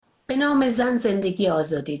به نام زن زندگی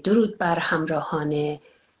آزادی. درود بر همراهان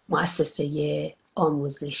مؤسسه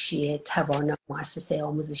آموزشی توانا، مؤسسه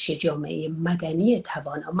آموزشی جامعه مدنی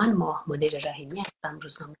توانا. من ماه منیر رحیمی هستم،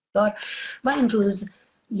 روزنامه‌نگار، و امروز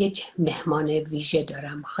یک مهمان ویژه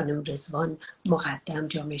دارم، خانم رضوان مقدم،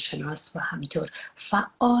 جامعه شناس و همینطور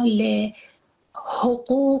فعال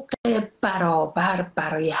حقوق برابر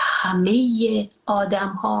برای همه آدم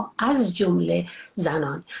ها از جمله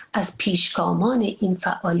زنان، از پیشگامان این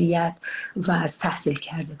فعالیت و از تحصیل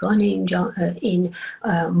کردگان این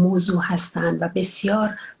موضوع هستند و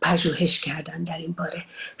بسیار پژوهش کردن در این باره.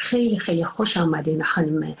 خیلی خیلی خوش آمدین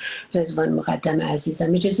خانم رضوان مقدم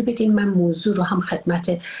عزیزم. اجازه بدین من موضوع رو هم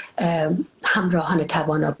خدمت همراهان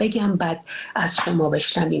توانا بگم، بعد از شما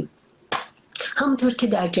بشنویم. همونطور که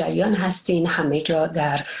در جریان هستین، همه جا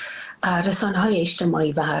در رسانه‌های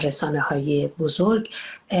اجتماعی و رسانه‌های بزرگ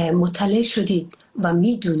مطلع شدید و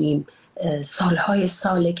میدونیم سالهای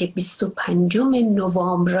ساله که 25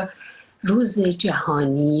 نوامبر روز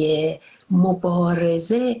جهانی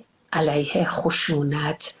مبارزه علیه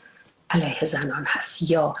خشونت علیه زنان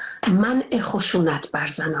هست یا منع خشونت بر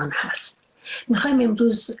زنان هست. میخوایم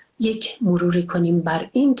امروز یک مروری کنیم بر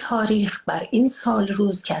این تاریخ، بر این سال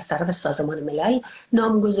روز که از طرف سازمان ملل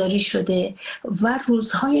نامگذاری شده و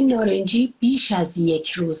روزهای نارنجی بیش از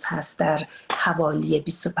یک روز هست در حوالی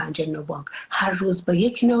 25 نوامبر. هر روز با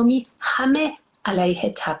یک نامی همه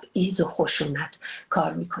علیه تبعیض و خشونت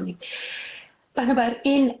کار میکنیم.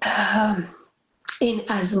 بنابراین این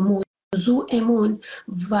از موضوعمون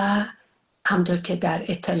و همطور که در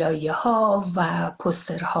اطلاعیه ها و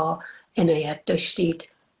پوسترها عنایت داشتید،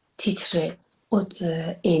 تیتر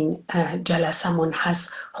این جلسمون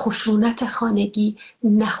هست خشونت خانگی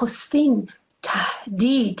نخستین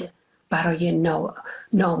تهدید برای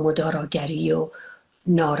نامداراگری و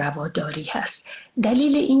نارواداری هست.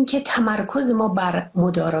 دلیل این که تمرکز ما بر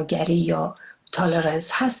مداراگری یا تالرنس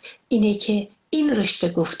هست اینه که این رشته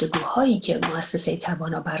گفتگوهایی که مؤسسه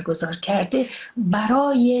توانا برگزار کرده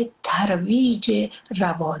برای ترویج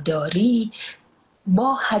رواداری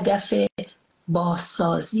با هدف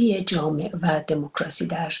بازسازی جامعه و دموکراسی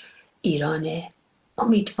در ایران،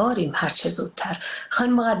 امیدواریم هرچه زودتر.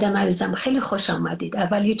 خانم مقدم عزیزم خیلی خوش آمدید.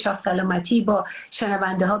 اول یه چاق سلامتی با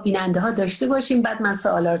شنونده ها بیننده ها داشته باشیم، بعد من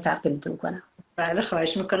سوالا رو تقدیمتون کنم. بله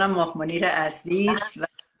خواهش میکنم ماه منیر عزیز و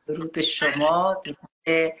درود به شما، درود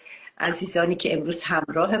به عزیزانی که امروز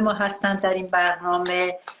همراه ما هستند در این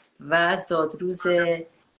برنامه و زادروز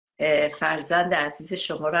فرزند عزیز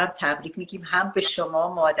شما رو هم تبریک میگیم، هم به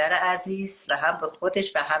شما مادر عزیز و هم به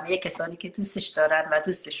خودش و همه کسانی که دوستش دارن و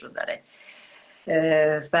دوستشون داره.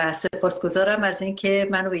 و سپاسگزارم از اینکه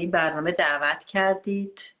منو به این برنامه دعوت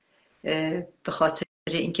کردید، به خاطر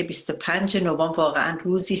اینکه 25 نوامبر واقعا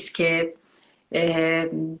روزی است که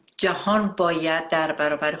جهان باید در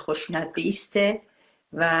برابر خشونت بایسته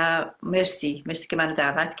و مرسی که منو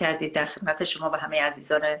دعوت کردید. در خدمت شما و همه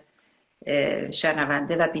عزیزان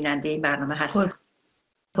شنونده و بیننده این برنامه هستم.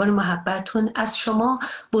 با محبتون از شما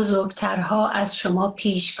بزرگترها، از شما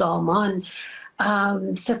پیشگامان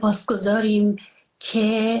سپاسگزاریم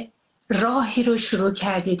که راهی رو شروع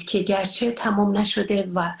کردید که گرچه تمام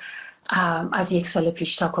نشده و از یک سال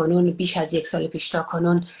پیش تا کنون، بیش از یک سال پیش تا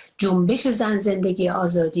کنون، جنبش زن زندگی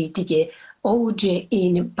آزادی دیگه اوج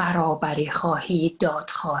این برابری خواهی،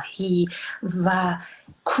 دادخواهی و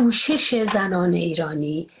کوشش زنان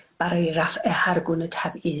ایرانی برای رفع هر گونه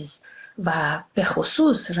تبعیض و به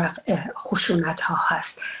خصوص رفع خشونت ها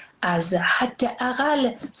هست. از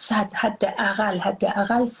حداقل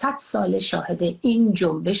 100 سال شاهد این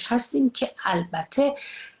جنبش هستیم که البته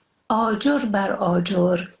آجر بر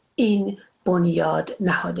آجر این بنیاد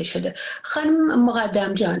نهاده شده. خانم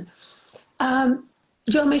مقدم جان،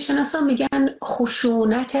 جامعه شناسان میگن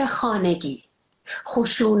خشونت خانگی،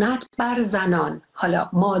 خشونت بر زنان، حالا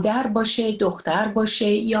مادر باشه، دختر باشه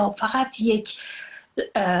یا فقط یک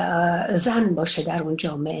زن باشه در اون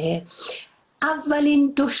جامعه،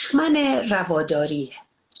 اولین دشمن رواداریه،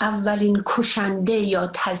 اولین کشنده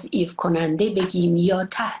یا تضعیف کننده بگیم یا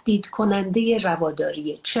تهدید کننده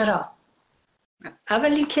رواداریه. چرا؟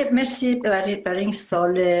 اولین که مرسی برای این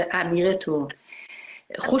سال عمیقتون.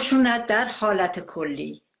 خشونت در حالت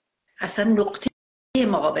کلی اصلا نقطه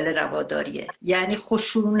مقابل رواداریه. یعنی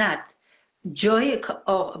خشونت جای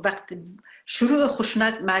وقت شروع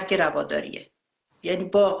خشونت مرگ رواداریه. یعنی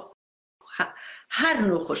با هر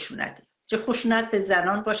نوع خشونتی، چه خشونت به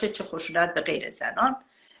زنان باشه چه خشونت به غیر زنان،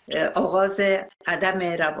 آغاز عدم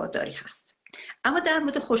رواداری هست. اما در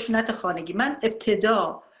مورد خشونت خانگی من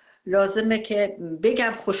ابتدا لازمه که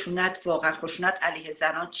بگم خشونت، واقعا خشونت علیه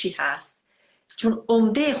زنان چی هست، چون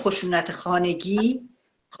عمده خشونت خانگی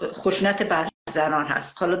خشونت بر زنان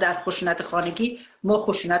هست. حالا در خشونت خانگی ما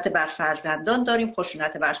خشونت بر فرزندان داریم،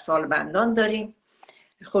 خشونت بر سالمندان داریم،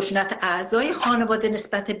 خشونت اعضای خانواده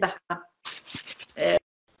نسبت به هم،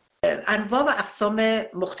 انواع و اقسام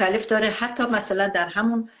مختلف داره. حتی مثلا در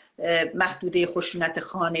همون محدوده خشونت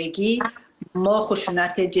خانگی ما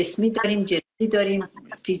خشونت جسمی داریم، جنسی داریم،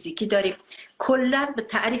 فیزیکی داریم. کلا به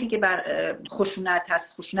تعریفی که بر خشونت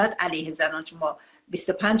هست، خشونت علیه زنان، شما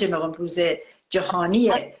 25 نوامبر روز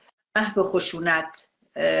جهانی محو خشونت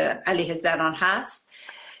علیه زنان هست،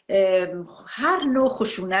 هر نوع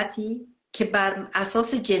خشونتی که بر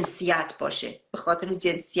اساس جنسیت باشه، به خاطر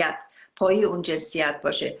جنسیت، پایه اون جنسیت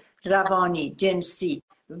باشه، روانی، جنسی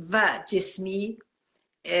و جسمی،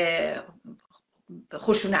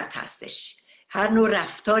 خشونت هستش. هر نوع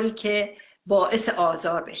رفتاری که باعث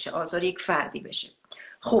آزار بشه، آزار یک فردی بشه.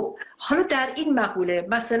 خب حالا در این مقوله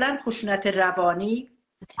مثلا خشونت روانی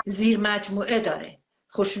زیر مجموعه داره.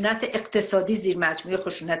 خشونت اقتصادی زیر مجموعه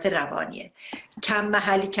خشونت روانیه. کم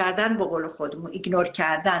محلی کردن، به قول خودمون ایگنور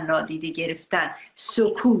کردن، نادیده گرفتن،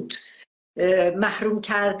 سکوت، محروم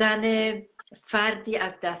کردن فردی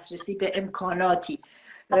از دسترسی به امکاناتی،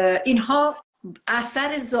 اینها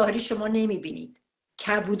اثر ظاهری شما نمیبینید،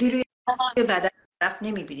 کبودی روی بدن طرف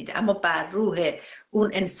نمیبینید، اما بر روح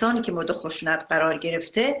اون انسانی که مورد خشونت قرار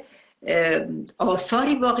گرفته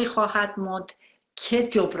آثاری باقی خواهد ماند که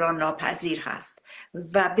جبران ناپذیر هست.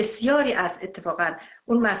 و بسیاری از اتفاقا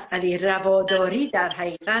اون مسئله رواداری در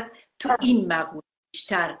حقیقت تو این مقوله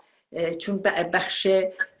بیشتر، چون بخش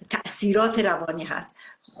تأثیرات روانی هست،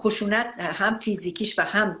 خشونت هم فیزیکیش و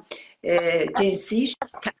هم جنسیش،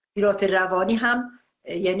 تأثیرات روانی هم،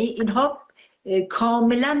 یعنی اینها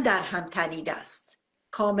کاملا در هم تنیده است،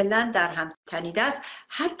 کاملا در هم تنیده است.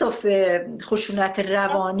 حتی خشونت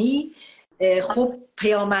روانی خب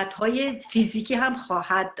پیامدهای فیزیکی هم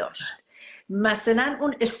خواهد داشت. مثلا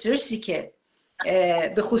اون استرسی که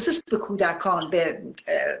به خصوص به کودکان، به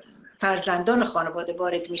فرزندان خانواده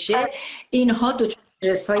وارد میشه، اینها دچار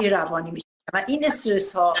استرس‌های روانی میشه و این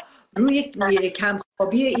استرس ها روی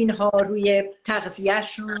کمخوابی اینها، روی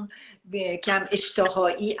تغذیهشون، کم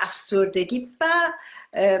اشتهایی، افسردگی و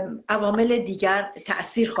عوامل دیگر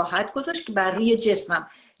تأثیر خواهد گذاشت که بر روی جسمم.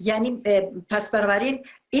 یعنی پس بنابراین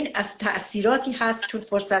این از تأثیراتی هست، چون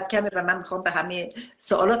فرصت کمه و من میخوام به همه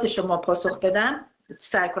سوالات شما پاسخ بدم،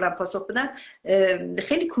 سعی کنم پاسخ بدم،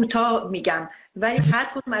 خیلی کوتاه میگم ولی هر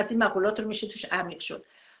کدوم از این مقولات رو میشه توش عمیق شد.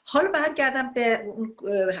 حالا برگردم به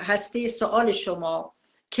هسته سوال شما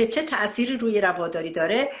که چه تأثیری روی رواداری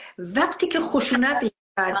داره. وقتی که خشونت به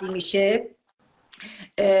فردی میشه،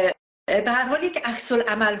 به هر حال یک عکس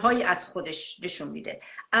العمل هایی از خودش نشون میده.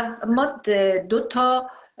 ما دو تا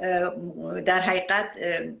در حقیقت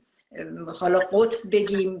حالا قطب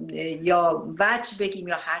بگیم یا وجه بگیم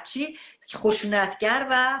یا هرچی، خشونتگر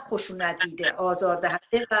و خشونت دیده،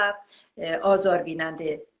 آزاردهنده و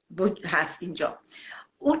آزاربیننده هست اینجا.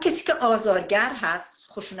 اون کسی که آزارگر هست،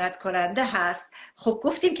 خشونت کننده هست، خب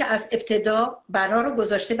گفتیم که از ابتدا بنا رو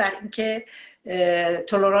گذاشته بر اینکه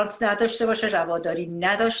تولرانس نداشته باشه، رواداری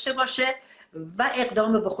نداشته باشه و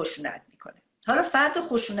اقدام به خشونت میکنه. حالا فرد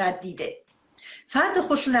خشونت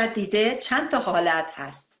دیده چند تا حالت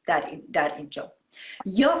هست در اینجا.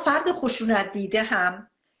 یا فرد خشونت دیده هم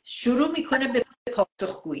شروع میکنه به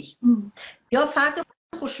پاسخگویی، یا فرد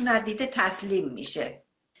خشونت دیده تسلیم میشه،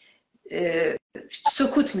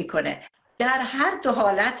 سکوت میکنه. در هر دو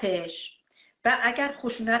حالتش، و اگر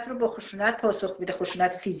خشونت رو با خشونت پاسخ میده،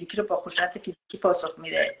 خشونت فیزیکی رو با خشونت فیزیکی پاسخ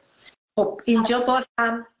میده، خب اینجا باز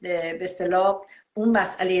هم به اصطلاح اون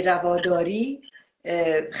مسئله رواداری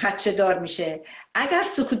خدشه‌دار میشه. اگر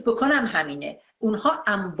سکوت بکنم همینه، اونها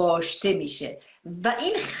انباشته میشه و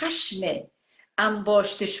این خشم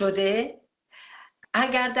انباشته شده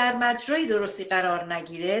اگر در مجرای درستی قرار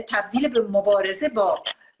نگیره، تبدیل به مبارزه با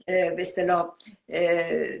به اصطلاح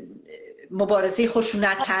مبارزه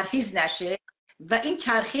خشونت پرهیز نشه و این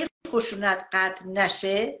چرخه خشونت قطع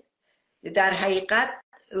نشه، در حقیقت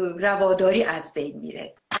رواداری از بین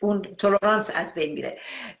میره، اون تولرانس از بین میره.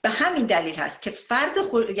 به همین دلیل هست که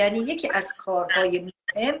یعنی یکی از کارهای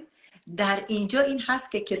مهم در اینجا این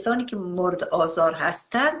هست که کسانی که مورد آزار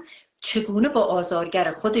هستند چگونه با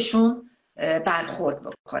آزارگر خودشون برخورد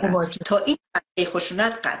بکنن تا این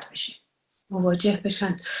خشونت قطع بشه، مواجه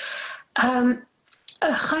بشن.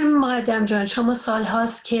 خانم مقدم جان، شما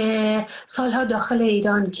سالها داخل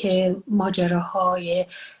ایران که ماجراهای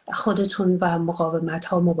خودتون و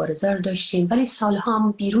مقاومت‌ها و مبارزه رو داشتین، ولی سالها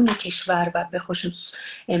هم بیرون کشور و به خصوص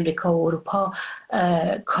امریکا و اروپا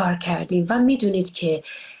کار کردین و میدونید که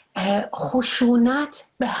خشونت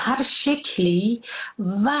به هر شکلی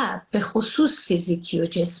و به خصوص فیزیکی و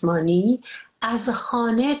جسمانی از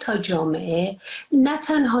خانه تا جامعه نه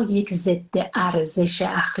تنها یک ضد ارزش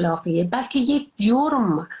اخلاقیه، بلکه یک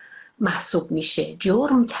جرم محسوب میشه،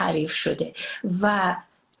 جرم تعریف شده و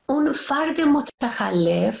اون فرد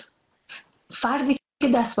متخلف، فردی که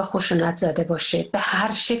دست به خشونت زده باشه به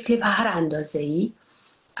هر شکلی و هر اندازه‌ای،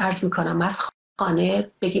 عرض میکنم از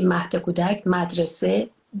خانه بگیم مهد کودک، مدرسه،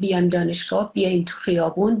 بیایم دانشگاه، بیایم تو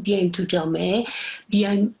خیابون، بیایم تو جامعه،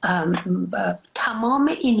 بیایم تمام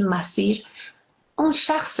این مسیر، اون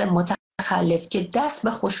شخص متخلف که دست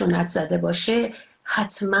به خشونت زده باشه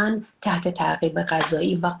حتما تحت تعقیب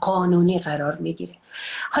قضایی و قانونی قرار میگیره.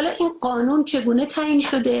 حالا این قانون چگونه تعیین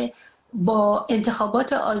شده؟ با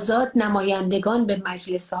انتخابات آزاد نمایندگان به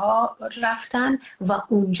مجلس ها رفتن و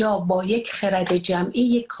اونجا با یک خرد جمعی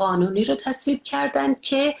یک قانونی رو تصویب کردن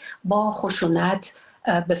که با خشونت،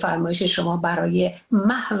 به فرمایش شما، برای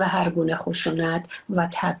محو هر گونه خشونت و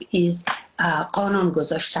تبعیض قانون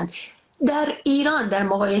گذاشتن. در ایران در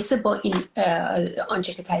مقایسه با این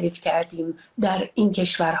آنچه که تعریف کردیم در این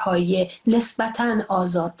کشورهای نسبتاً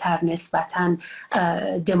آزادتر، نسبتاً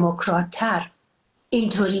دموکرات‌تر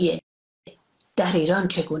اینطوریه. در ایران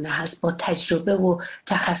چگونه هست با تجربه و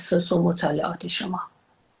تخصص و مطالعات شما؟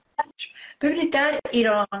 ببینید در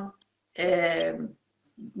ایران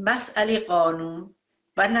مسئله قانون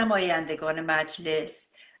و نمایندگان مجلس،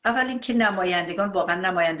 اول اینکه نمایندگان واقعا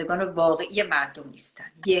نمایندگان واقعی مردم نیستن،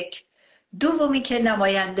 یک. دومی که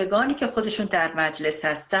نمایندگانی که خودشون در مجلس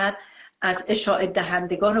هستن از اشاعه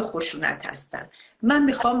دهندگان خشونت هستن. من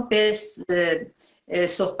میخوام به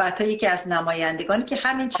صحبت‌هایی که از نمایندگانی که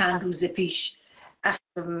همین چند روز پیش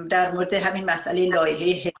در مورد همین مسئله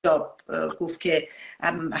لایحه حجاب گفت که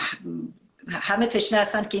همه تشنه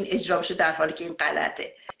هستن که این اجرا بشه، در حالی که این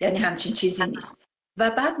غلطه، یعنی همچین چیزی نیست.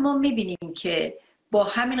 و بعد ما میبینیم که با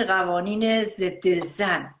همین قوانین ضد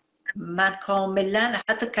زن، من کاملا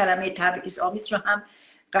حتی کلمه تبعیض‌آمیز رو هم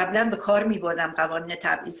قبلا به کار میبردم، قوانین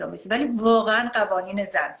تبعیض‌آمیز، ولی واقعا قوانین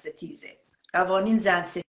زن ستیزه، قوانین زن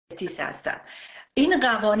ستیز هستن. این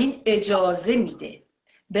قوانین اجازه میده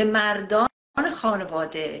به مردان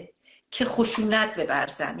خانواده که خشونت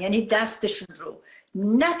بورزن، یعنی دستشون رو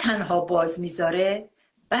نه تنها باز میذاره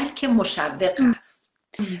بلکه مشوق هست.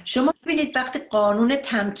 شما ببینید وقتی قانون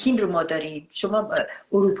تمکین رو ما داریم، شما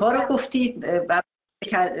اروپا رو گفتید و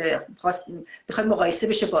بخواید مقایسه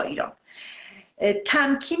بشه با ایران،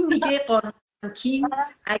 تمکین میگه قانون تمکین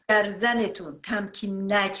اگر زنتون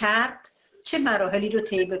تمکین نکرد چه مراحلی رو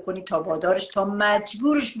طی بکنید تا وادارش، تا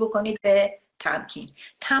مجبورش بکنید به تمکین.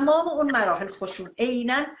 تمام اون مراحل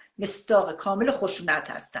عیناً مصداق کامل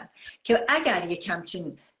خشونت هستن که اگر یک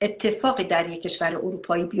همچین اتفاقی در یک کشور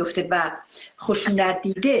اروپایی بیفته و خشونت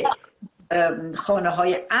دیده خانه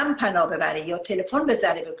های امن پناه ببره یا تلفن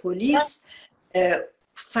بزنه به پلیس،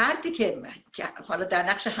 فردی که حالا در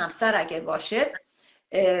نقش همسر اگر باشه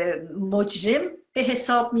مجرم به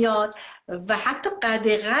حساب میاد و حتی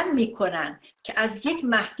قدغن میکنن که از یک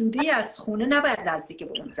محدوده از خونه نباید نزدیک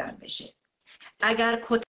به اون زن بشه. اگر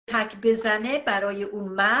کتک بزنه برای اون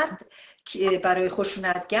مرد، برای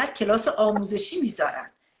خشونتگر کلاس آموزشی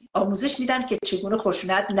میذارن، آموزش میدن که چگونه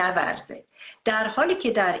خشونت نورزه، در حالی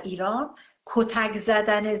که در ایران کتک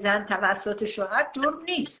زدن زن توسط شوهر جرم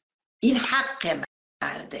نیست، این حق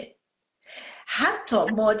مرده. حتی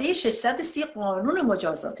ماده 630 قانون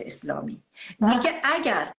مجازات اسلامی میگه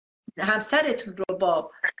اگر همسرتون رو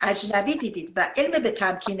با اجنبی دیدید و علم به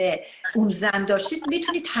تمکین اون زن داشتید،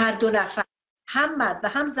 میتونید هر دو نفر، هم مرد و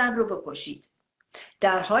هم زن رو بکشید،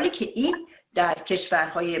 در حالی که این در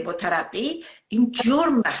کشورهای مترقی این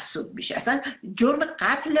جرم محسوب میشه، اصلا جرم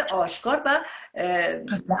قتل آشکار و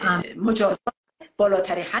مجازات،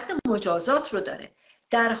 بالاترین حد مجازات رو داره،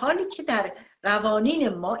 در حالی که در قوانین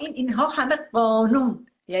ما اینها همه قانون،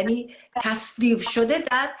 یعنی تصویب شده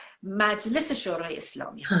در مجلس شورای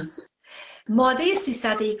اسلامی هست. ماده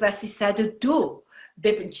 301 و 302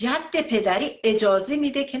 به جد پدری اجازه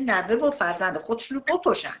میده که نوه و فرزند خودشون رو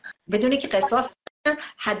بکشن بدون که قصاص کنن،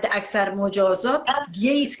 حد اکثر مجازات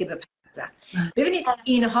دیه است که بپردازن. ببینید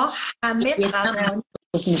اینها همه قوانین،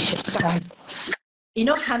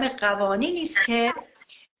 اینا همه قوانینی نیست که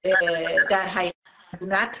در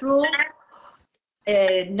حقیقت رو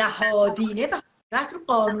نهادینه و حقیقت رو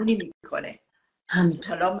قانونی میکنه.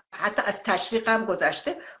 حالا حتی از تشویق هم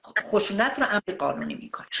گذشته، خشونت رو امر قانونی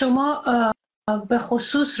میکنه. شما به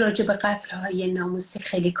خصوص راجع به قتل‌های ناموسی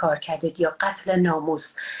خیلی کار کردید، یا قتل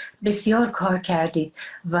ناموس بسیار کار کردید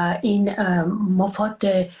و این مفاد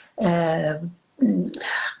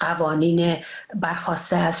قوانین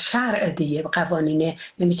برخواسته از شرع دیگه، قوانین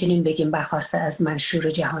نمیتونیم بگیم برخواسته از منشور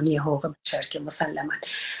جهانی حقوق بشر که مسلما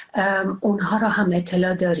اونها را هم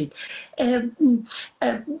اطلاع دارید.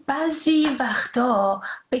 بعضی وقتا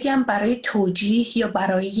بگم برای توجیه یا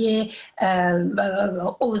برای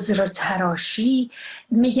عذر تراشی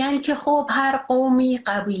میگن که خب هر قومی،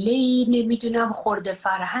 قبیله‌ای، نمیدونم خرد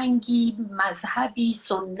فرهنگی، مذهبی،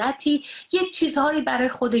 سنتی یک چیزهایی برای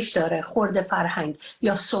خودش داره، خرد فرهنگ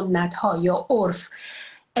یا سنت ها یا عرف،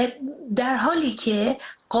 در حالی که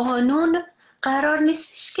قانون قرار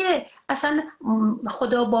نیستش که اصلا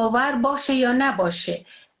خدا باور باشه یا نباشه،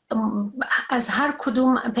 از هر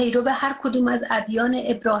کدوم پیرو هر کدوم از ادیان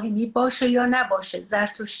ابراهیمی باشه یا نباشه،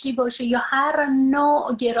 زرتشتی باشه یا هر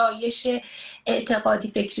نوع گرایش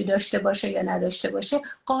اعتقادی فکری داشته باشه یا نداشته باشه،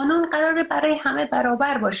 قانون قراره برای همه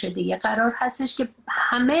برابر باشه دیگه. قرار هستش که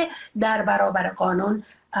همه در برابر قانون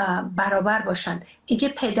برابر باشن. اینکه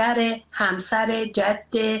پدر، همسر، جد،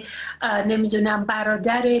 نمیدونم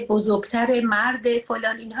برادر، بزرگتر، مرد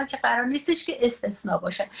فلان، اینها که قرار نیستش که استثناء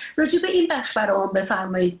باشن. راجع به این بخش برام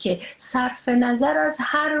بفرمایید که صرف نظر از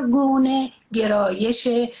هر گونه گرایش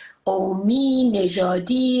قومی،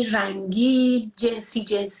 نژادی، رنگی، جنسی،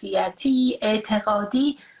 جنسیتی،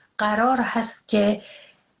 اعتقادی قرار هست که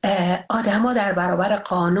آدما در برابر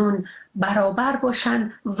قانون برابر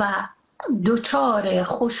باشن و دچار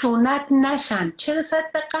خشونت نشن، چه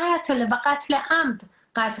رسد به قتل و قتل عمد.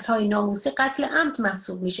 قتل های ناموسی قتل عمد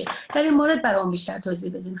محسوب میشه. در این مورد برام بیشتر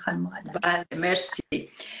توضیح بدین خانم مقدم. بله مرسی.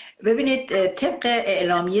 ببینید طبق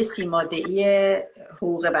اعلامیه 30 ماده‌ای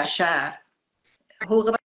حقوق بشر،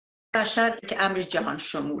 حقوق بشر که امر جهان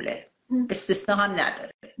شموله، استثناء هم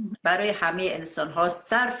نداره، برای همه انسان ها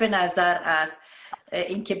صرف نظر از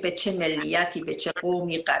اینکه به چه ملیتی، به چه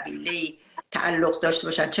قومی، قبیله‌ای تعلق داشته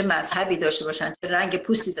باشن، چه مذهبی داشته باشن، چه رنگ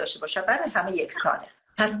پوستی داشته باشن، برای همه یکسانه.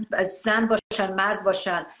 پس زن باشن، مرد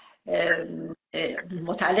باشن،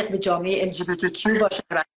 متعلق به جامعه LGBTQ باشن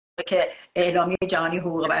که اعلامیه جهانی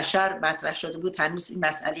حقوق بشر مطرح شده بود، هنوز این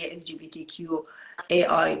مسئله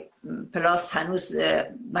LGBTQAI+ هنوز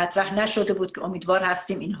مطرح نشده بود که امیدوار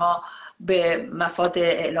هستیم اینها به مفاد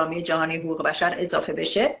اعلامیه جهانی حقوق بشر اضافه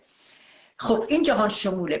بشه. خب این جهان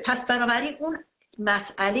شموله. پس بنابراین اون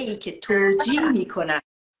مسئله ای که توجیه میکنن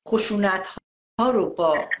خشونت ها رو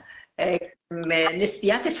با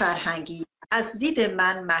نسبیت فرهنگی، از دید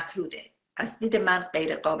من مطروده، از دید من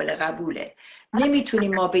غیر قابل قبوله.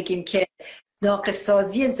 نمیتونیم ما بگیم که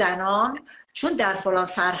ناقص‌سازی زنان چون در فلان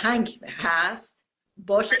فرهنگ هست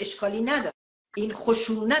باشه اشکالی نداره. این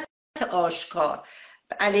خشونت آشکار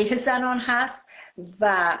علیه زنان هست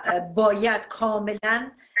و باید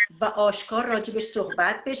کاملا و آشکار راجبش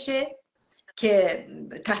صحبت بشه که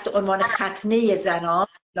تحت عنوان ختنه زنان،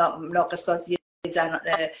 ناقص‌سازی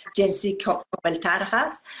جنسی کاملتر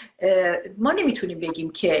هست. ما نمیتونیم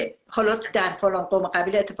بگیم که حالا در فلان قوم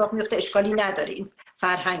قبیله اتفاق میفته اشکالی نداره، این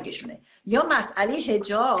فرهنگشونه. یا مسئله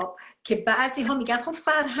حجاب که بعضی ها میگن خب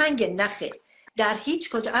فرهنگ، نخه، در هیچ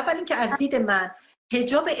کجا. اول اینکه از دید من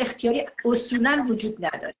حجاب اختیاری اصولا وجود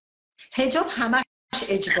نداره، حجاب همش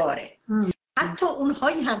اجباره. حتی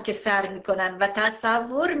اونهایی هم که سر میکنن و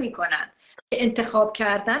تصور میکنن که انتخاب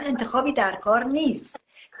کردن، انتخابی در کار نیست.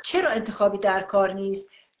 چرا انتخابی در کار نیست؟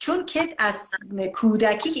 چون که از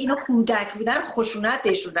کودکی که اینا کودک بودن خشونت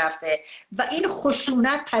بهشون رفته و این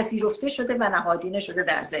خشونت پذیرفته شده و نهادینه شده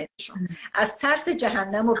در ذهنشون از ترس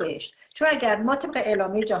جهنم و بهشت. چون اگر ما طبق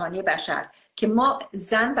اعلامیه جهانی بشر که ما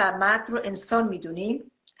زن و مرد رو انسان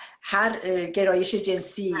میدونیم، هر گرایش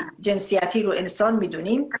جنسیتی رو انسان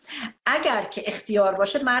میدونیم، اگر که اختیار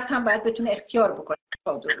باشه مرد هم باید بتونه اختیار بکنه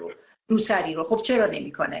چادر رو، روسری رو. خب چرا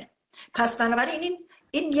نمیکنه؟ پس بنابراین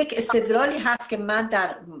این یک استدلالی هست که من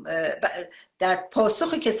در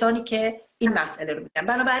پاسخ کسانی که این مسئله رو میگن.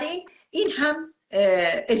 بنابراین این هم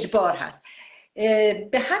اجبار هست.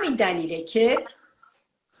 به همین دلیله که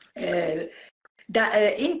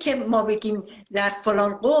این که ما بگیم در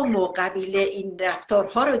فلان قوم و قبیله این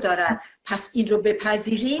رفتارها رو دارن پس این رو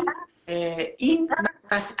بپذیریم، این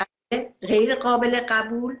مسئله غیر قابل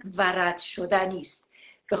قبول و رد شدنی است.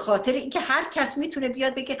 به خاطر اینکه هر کس میتونه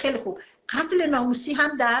بیاد بگه خیلی خوب قتل ناموسی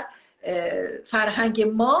هم در فرهنگ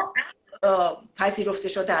ما پذیرفته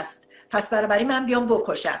شده است، پس بنابراین من بیام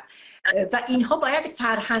بکشم. و اینها باید،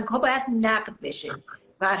 فرهنگ ها باید نقد بشه.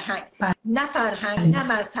 فرهنگ، نه فرهنگ،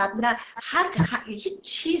 نه مذهب، نه هیچ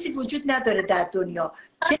چیزی وجود نداره در دنیا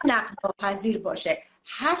که نقد ناپذیر باشه.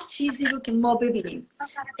 هر چیزی رو که ما ببینیم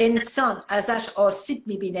انسان ازش آسیب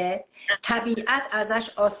میبینه، طبیعت ازش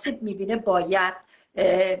آسیب میبینه، باید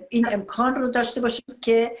این امکان رو داشته باشیم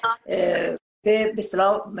که به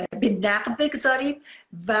اصطلاح به نقد بگذاریم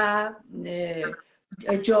و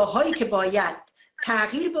جاهایی که باید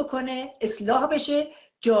تغییر بکنه اصلاح بشه،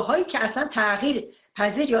 جاهایی که اصلا تغییر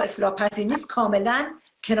پذیر یا اصلاح پذیر نیست کاملا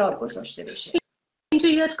کنار گذاشته بشه. اینجا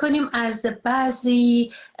یاد کنیم از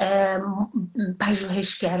بعضی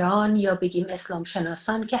پژوهشگران یا بگیم اسلام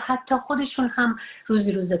شناسان که حتی خودشون هم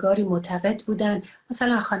روزی روزگاری معتقد بودن،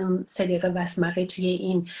 مثلا خانم صدیقه وسمقی توی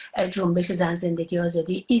این جنبش زن زندگی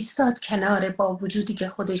آزادی ایستاد کنار، با وجودی که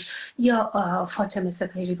خودش یا فاطمه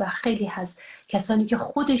سپهری و خیلی از کسانی که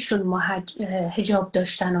خودشون حجاب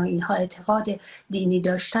داشتن و اینها اعتقاد دینی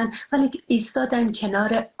داشتن، ولی ایستادن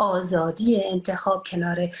کنار آزادی انتخاب،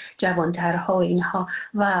 کنار جوانترها و اینها،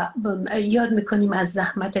 و یاد میکنیم از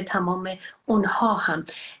زحمت تمام اونها هم.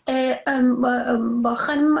 با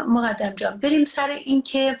خانم مقدم جان بریم سر این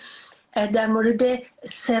که در مورد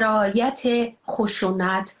سرایت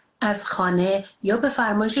خشونت از خانه یا به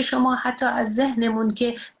فرمایش شما حتی از ذهنمون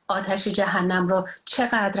که آتش جهنم رو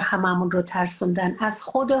چقدر هممون رو ترسوندن، از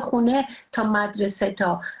خود خونه تا مدرسه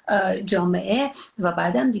تا جامعه و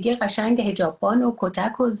بعدم دیگه قشنگ حجابان و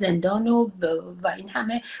کتک و زندان و این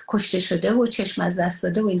همه کشته شده و چشم از دست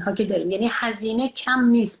داده و اینها که داریم. یعنی هزینه کم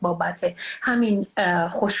نیست بابت همین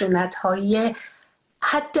خشونت های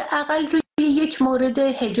حداقل روی یک مورد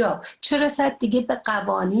حجاب، چه رسد دیگه به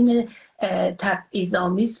قوانین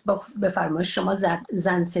تبعیض‌آمیز به فرمایش شما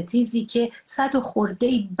زن ستیزی که 100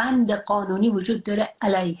 خورده بند قانونی وجود داره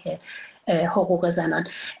علیه حقوق زنان.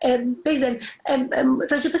 بگذاریم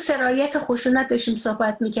راجع به سرایت خشونت داشتیم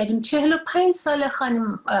صحبت میکردیم. 45 سال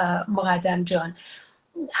خانم مقدم جان،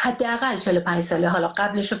 حداقل 45 ساله، حالا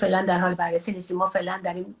قبلش رو فعلا در حال بررسی نیستیم، ما فعلا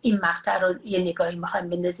در این مقطع رو یه نگاهی میخوایم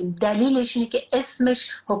بندازیم. دلیلش اینه که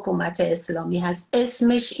اسمش حکومت اسلامی هست،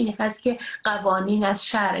 اسمش این هست که قوانین از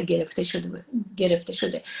شرع گرفته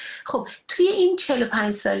شده. خب توی این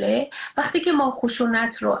 45 ساله وقتی که ما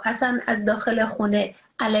خشونت رو اصلا از داخل خونه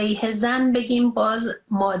علیه زن بگیم، باز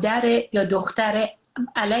مادر یا دختر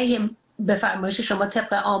علیه به فرمایش شما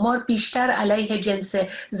طبق آمار بیشتر علیه جنس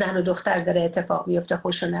زن و دختر داره اتفاق میفته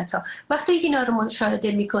خشونت ها. وقتی اینا رو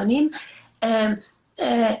مشاهده میکنیم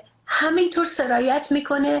همینطور سرایت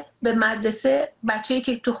میکنه به مدرسه. بچه‌ای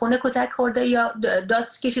که تو خونه کتک خورده یا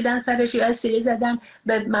داد کشیدن سرش یا سیلی زدن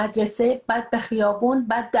به مدرسه، بعد به خیابون،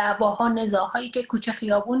 بعد دعواها نزاعهایی که کوچه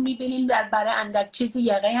خیابون میبینیم در برای اندک چیزی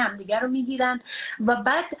یقه همدیگر رو میگیرن و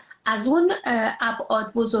بعد از اون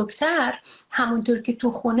ابعاد بزرگتر همونطور که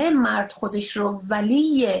تو خونه مرد خودش رو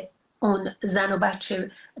ولی اون زن و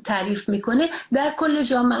بچه تعریف میکنه، در کل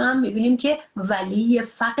جامعه هم میبینیم که ولی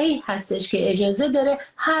فقیه هستش که اجازه داره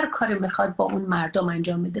هر کاری میخواد با اون مردم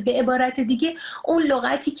انجام بده. به عبارت دیگه اون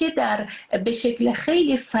لغتی که به شکل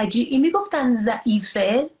خیلی فجیعی میگفتن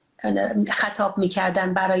ضعیفه خطاب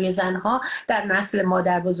میکردن برای زنها در نسل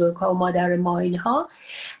مادر بزرگها و مادر ماینها،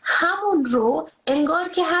 همون رو انگار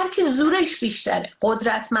که هر کی زورش بیشتره،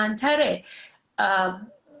 قدرتمندتره،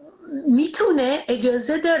 میتونه،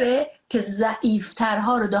 اجازه داره که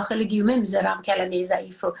ضعیفترها رو، داخل گیومه میذارم کلمه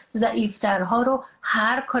ضعیف رو، ضعیفترها رو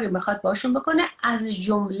هر کاری میخواد باشون بکنه، از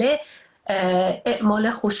جمله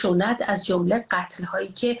اعمال خشونت، از جمله قتل هایی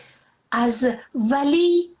که از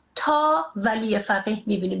ولی تا ولی فقیه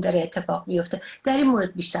میبینیم داره اتفاق میفته. در این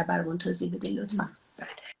مورد بیشتر برامون توضیح بدین لطفا.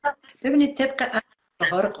 ببینید طبق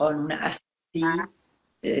 4 قانون اساسی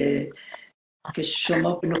که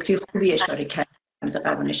شما به نکته خوبی اشاره کردید،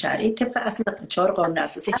 قانون شرعی، طبق اصل 4 قانون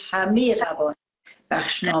اساسی همه قوانین،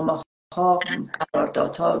 بخشنامه ها،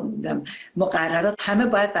 قراردادها، مقررات همه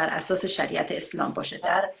باید بر اساس شریعت اسلام باشه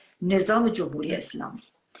در نظام جمهوری اسلامی.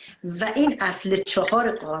 و این اصل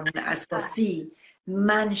 4 قانون اساسی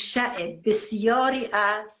منشأ بسیاری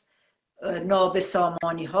از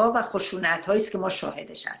نابسامانی ها و خشونت هایی است که ما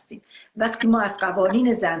شاهدش هستیم. وقتی ما از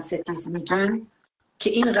قوانین زن ستیز میگیم که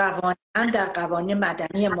این قوانین هم در قوانین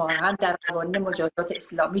مدنی ما، هم در قوانین مجازات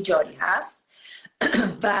اسلامی جاری هست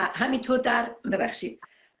و همینطور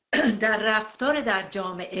در رفتار در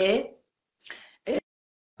جامعه،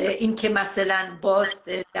 این که مثلا باز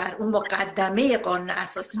در اون مقدمه قانون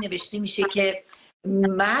اساسی نوشته میشه که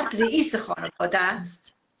مرد رئیس خانواده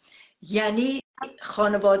است، یعنی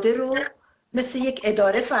خانواده رو مثل یک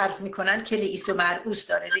اداره فرض میکنن که رئیس و مرئوس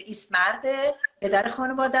داره. رئیس مرد، پدر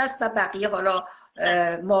خانواده است و بقیه حالا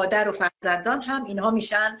مادر و فرزندان هم اینها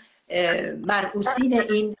میشن مرئوسین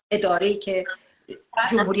این اداره‌ای که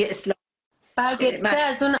جمهوری اسلامی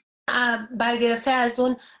برگرفته از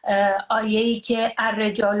اون آیه‌ای که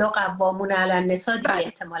الرجال قوامون علی النساء دیگه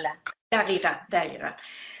احتمالاً. دقیقاً.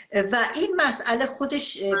 و این مسئله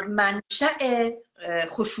خودش منشأ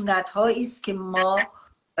خشونت‌هایی است که ما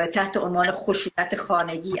تحت عنوان خشونت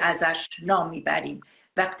خانگی ازش نام میبریم.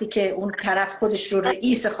 وقتی که اون طرف خودش رو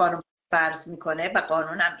رئیس خانواده فرض میکنه و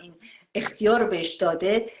قانون هم این اختیار رو بهش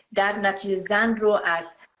داده، در نتیجه زن رو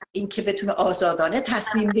از اینکه بتونه آزادانه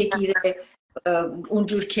تصمیم بگیره،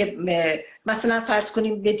 اونجور که مثلا فرض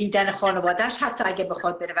کنیم به دیدن خانوادهش حتی اگه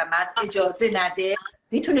بخواد بره و مرد اجازه نده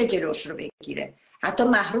میتونه جلوش رو بگیره، حتی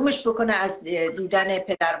محرومش بکنه از دیدن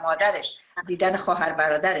پدر مادرش، دیدن خواهر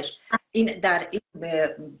برادرش. این در این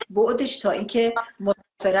بعدش تا اینکه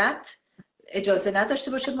مسافرت اجازه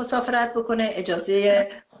نداشته باشه مسافرت بکنه، اجازه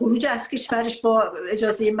خروج از کشورش با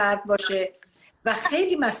اجازه مرد باشه و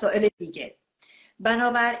خیلی مسائل دیگه.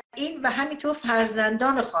 بنابراین و همینطور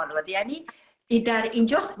فرزندان خانواده، یعنی در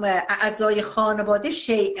اینجا اعضای خانواده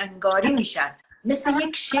شیء انگاری میشن، مثل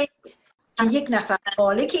یک شیء که یک نفر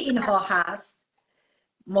مالک اینها هست،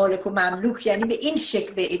 مالک و مملوک، یعنی به این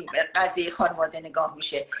شکل به این قضیه خانواده نگاه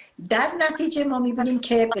میشه. در نتیجه ما میبینیم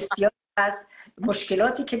که بسیار از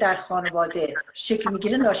مشکلاتی که در خانواده شکل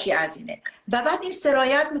میگیره ناشی از اینه. و بعد این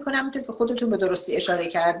سرایت میکنه، همونطور که خودتون به درستی اشاره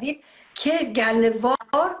کردید، که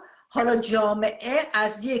گله‌وار حالا جامعه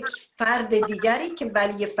از یک فرد دیگری که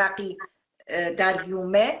ولی فقیه در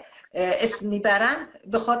گیومه اسم میبرن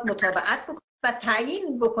بخواد متابعت بکنه و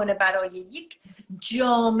تعیین بکنه برای یک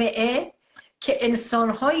جامعه که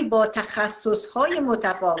انسانهایی با تخصصهای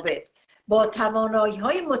متفاوت، با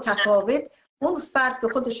توانایی‌های متفاوت، اون فرد که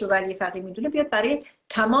خودش رو ولی فقیه میدونه بیاد برای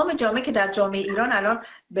تمام جامعه، که در جامعه ایران الان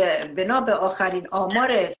بنا به آخرین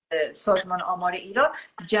آمار سازمان آمار ایران،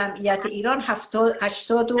 جمعیت ایران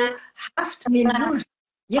 87 میلیون،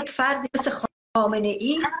 یک فرد مثل خامنه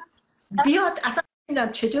ای بیاد. اصلا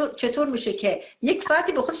نمیدونم چطور میشه که یک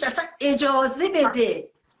فردی به خودش اصلا اجازه بده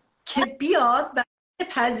که بیاد و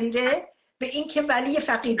پذیره به این که ولی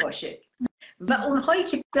فقیه باشه و اونهایی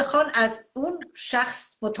که بخوان از اون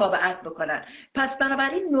شخص متابعت بکنن. پس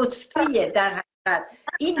بنابراین نطفه در حقیقت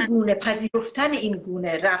این گونه پذیرفتن این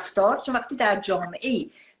گونه رفتار، چون وقتی در جامعه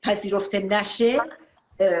پذیرفته نشه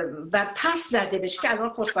و پس زده بشه، که الان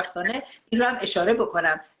خوشبختانه این رو هم اشاره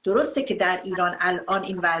بکنم، درسته که در ایران الان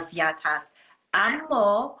این وضعیت هست،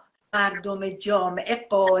 اما مردم جامعه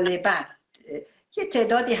غالباً یه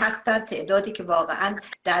تعدادی هستن، تعدادی که واقعا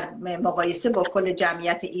در مقایسه با کل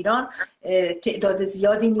جمعیت ایران تعداد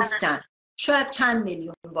زیادی نیستن، شاید چند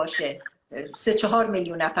میلیون باشه، 3-4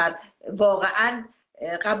 میلیون نفر واقعا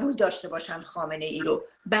قبول داشته باشن خامنه ای رو،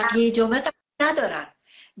 بقیه جامعه قبول ندارن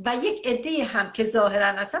و یک عده هم که ظاهرا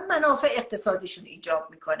اصلا منافع اقتصادیشون ایجاب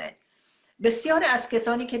میکنه. بسیار از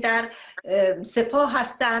کسانی که در سپاه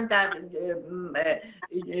هستند، در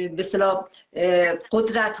به اصطلاح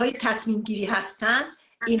قدرت‌های تصمیم گیری هستند،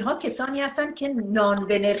 اینها کسانی هستند که نان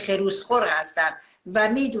به نرخ روزخور هستند و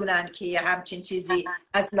میدونن که همچین چیزی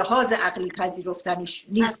از لحاظ عقلی پذیرفتنی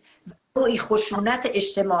نیست. نوعی خشونت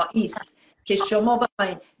اجتماعی است که شما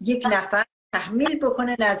بخواید یک نفر تحمیل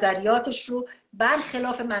بکنه نظریاتش رو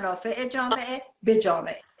برخلاف منافع جامعه به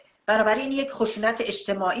جامعه. بنابراین یک خشونت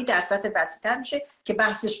اجتماعی در سطح وسیع‌تر میشه که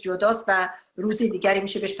بحثش جداست و روزی دیگری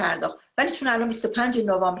میشه بهش پرداخت. ولی چون الان 25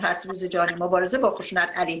 نوامبر هست، روز جهانی مبارزه با خشونت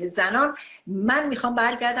علیه زنان، من میخوام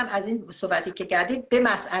برگردم از این صحبتی که کردید به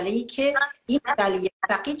مسئله‌ای که این ولی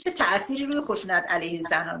فقیه چه تأثیری روی خشونت علیه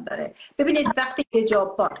زنان داره. ببینید وقتی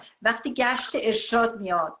حجاببان، وقتی گشت ارشاد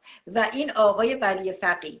میاد و این آقای ولی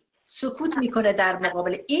فقیه سکوت میکنه در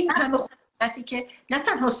مقابل این همه خشونتی که نه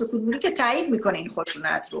تنها سکوت میکنه که تایید میکنه این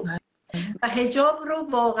خشونت رو و حجاب رو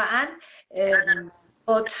واقعا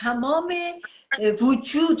با تمام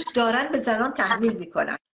وجود دارن به زنان تحمیل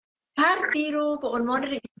میکنن. فردی رو به عنوان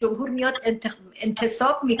رئیس جمهور میاد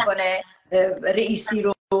انتصاب میکنه، رئیسی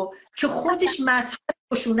رو که خودش مظهر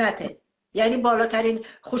خشونته، یعنی بالاترین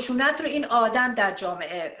خشونت رو این آدم در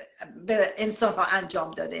جامعه به انسان ها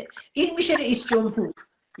انجام داده. این میشه رئیس جمهور،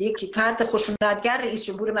 یک فرد خشونتگر رئیس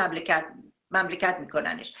جمهور مملکت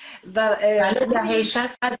میکننش. و دهه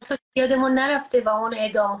 60 یادمون نرفته و اون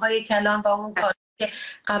اعدام‌های کلان و اون کاری که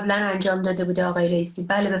قبلا انجام داده بوده آقای رئیسی.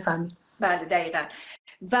 بله بفرمایید. بله دقیقاً.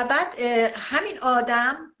 و بعد همین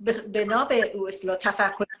آدم بنا به اصطلاح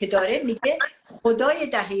تفکری که داره میگه خدای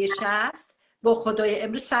دهه 60 با خدای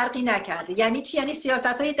امروز فرقی نکرده. یعنی چی؟ یعنی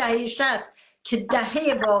سیاست‌های دهه 60 که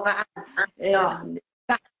دهه واقعا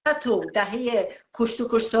تو دهه کشت و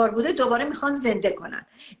کشتار بوده دوباره میخوان زنده کنن.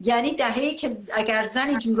 یعنی دهه‌ای که اگر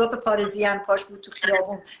زنی جوراب پارزیان پاش بود تو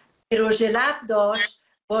خیابون، رژ لب داشت،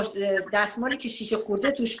 با دستمالی که شیشه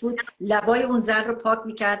خورده توش بود لبای اون زن رو پاک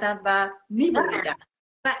میکردن و میبریدن.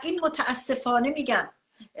 و این متاسفانه میگم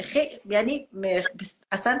یعنی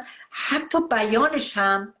اصلا حتی بیانش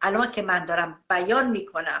هم الان که من دارم بیان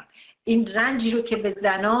میکنم این رنجی رو که به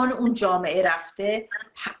زنان اون جامعه رفته،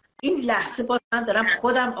 این لحظه باز من دارم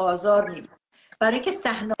خودم آزار میبینم برای که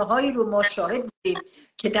صحنه‌هایی رو ما شاهد بودیم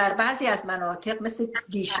که در بعضی از مناطق مثل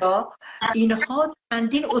گیشا اینها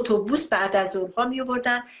چندین اتوبوس بعد از ظهرها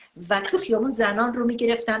می‌آوردن و تو خیابون زنان رو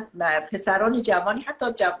می‌گرفتن، پسران جوانی، حتی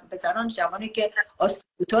پسران جوانی که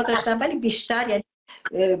آسکوتا داشتن، ولی بیشتر یعنی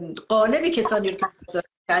غالب کسانی رو که بازداشت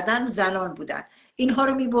کردن زنان بودن. اینها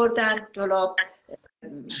رو می‌بردن، حالا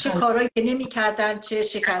چه کارهایی که نمی‌کردن، چه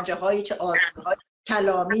شکنجه‌هایی، چه آزارهایی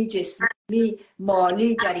کلامی، جسمی،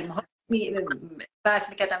 مالی، جریمه‌های بحث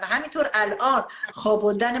می‌کردن. و همینطور الان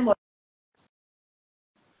خوابوندن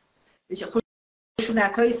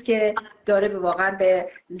خشونت‌هایی است که داره به واقعا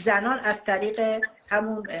به زنان از طریق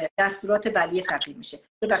همون دستورات ولی فقیه میشه.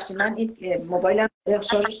 ببخشید من این موبایلم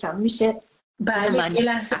شارژش تموم میشه. بله یه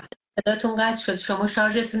لحظه صداتون قطع شد، شما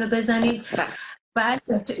شارژتون رو بزنید.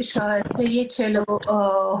 بعد شاهد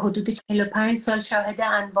حدود 45 سال شاهد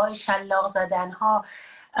انواع شلاق زدن ها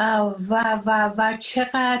و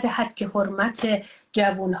چقدر حد که حرمت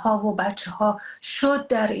جوان ها و بچه ها شد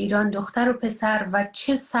در ایران، دختر و پسر، و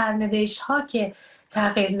چه سرنوشت ها که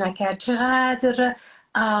تغییر نکرد. چقدر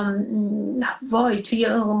وای توی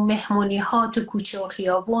مهمونی ها تو کوچه و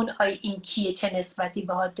خیابون، آی این کیه، چه نسبتی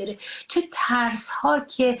باهات داره، چه ترس ها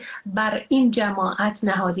که بر این جماعت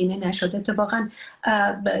نهادینه نشده. اتفاقا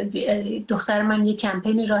دختر من یک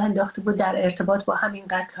کمپینی راه انداخته بود در ارتباط با همین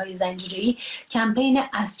قتل های زنجیره‌ای، کمپین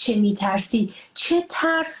از چه میترسی. چه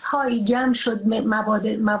ترس هایی جمع شد،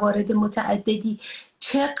 موارد متعددی.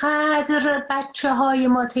 چقدر بچه های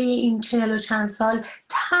ما طی این 40 و چند سال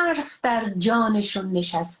ترس در جانشون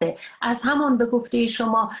نشسته. از همون به گفته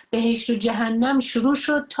شما بهشت و جهنم شروع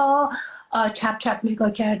شد تا چپ چپ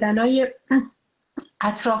نگاه کردن های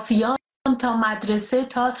اطرافیان، تا مدرسه،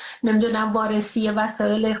 تا نمیدونم وارسی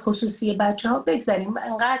وسایل خصوصی بچه ها بگذاریم.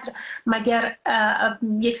 انقدر مگر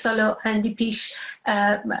 1 سال و اندی پیش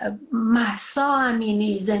مهسا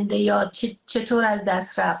امینی زنده یاد چطور از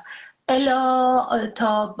دست رفت، الا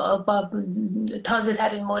تا تازه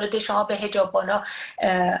ترین مورد شما به حجابانا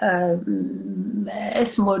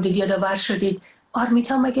اسم مردید، یادآور شدید.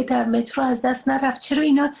 آرمیتا مگه در مترو از دست نرفت؟ چرا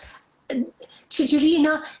اینا، چجوری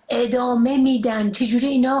اینا ادامه میدن؟ چجوری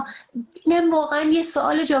اینا؟ اینم واقعا یه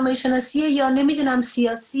سوال جامعه شناسیه یا نمیدونم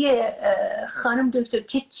سیاسیه خانم دکتر،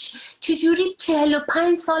 که چجوری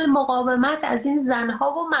 45 سال مقاومت از این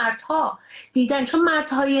زنها و مردها دیدن. چون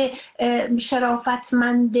مردهای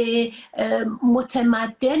شرافتمند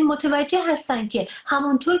متمدن متوجه هستن که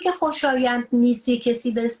همونطور که خوشایند نیستی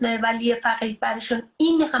کسی به اسم ولی فقیه برشون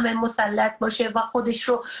این همه مسلط باشه و خودش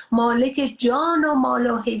رو مالک جان و مال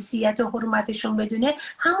و حیثیت و حرمتشون بدونه،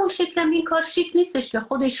 همون شکل این کار شکل نیستش که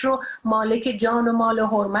خودش رو مالک جان و مال و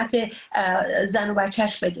حرمت زن و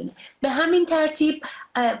بچهش بدونه. به همین ترتیب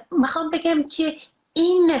میخوام بگم که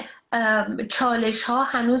این چالش ها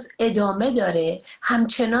هنوز ادامه داره،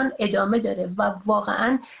 همچنان ادامه داره و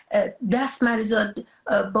واقعا دست مریضاد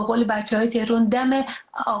به قول بچه های تهران دم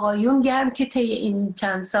آقایون گرم که طی این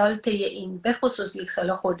چند سال، طی این به خصوص 1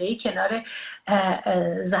 سال خورده‌ای کنار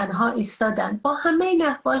زنها ایستادن. با همه این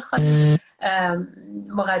احوال خانم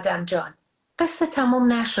مقدم جان، قصه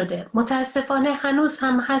تمام نشده. متاسفانه هنوز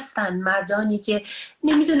هم هستن مردانی که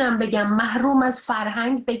نمیدونم بگم محروم از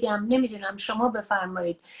فرهنگ بگم، نمیدونم شما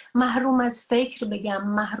بفرمایید، محروم از فکر بگم،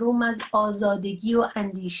 محروم از آزادگی و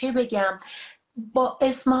اندیشه بگم، با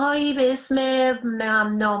اسمهایی به اسم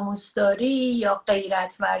ناموسداری یا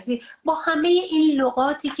غیرت ورزی، با همه این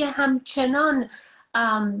لغاتی که همچنان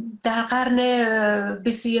در قرن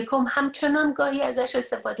 21 همچنان گاهی ازش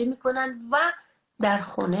استفاده میکنن و در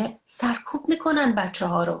خونه سرکوب میکنن بچه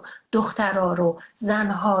ها رو، دخترها رو،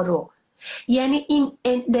 زنها رو. یعنی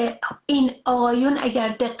این آقایون اگر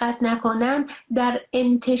دقت نکنن در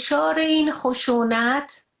انتشار این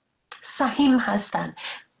خشونت سهیم هستن.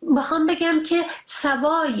 میخوام بگم که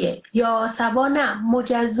سوای یا سوا نه،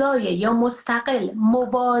 مجزای یا مستقل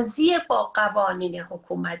موازی با قوانین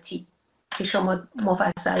حکومتی که شما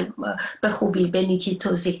مفصل به خوبی به نیکی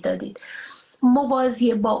توضیح دادید،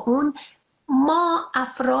 موازی با اون ما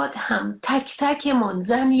افراد هم تک تکمون،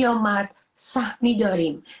 زن یا مرد، سهمی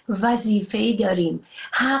داریم، وظیفه‌ای داریم،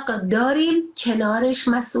 حق داریم، کنارش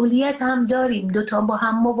مسئولیت هم داریم. دوتا با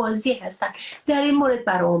هم موازی هستن. در این مورد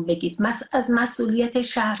برام بگید، از مسئولیت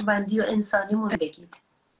شهروندی و انسانیمون بگید.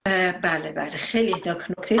 بله بله، خیلی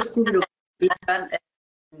نکته خوب رو من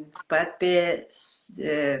باید به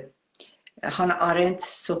هانا آرنت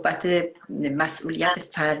صحبت مسئولیت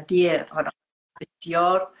فردی هانا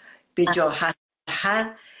بسیار به جا هست.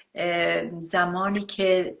 هر زمانی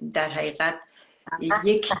که در حقیقت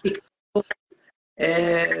یک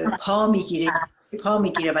پا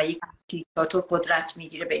میگیره و یک دیکتاتور قدرت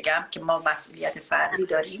میگیره، بگم که ما مسئولیت فردی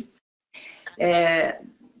داریم.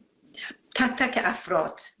 تک تک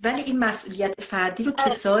افراد، ولی این مسئولیت فردی رو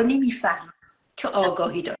کسانی میفهمن که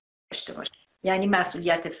آگاهی داشته باشه. یعنی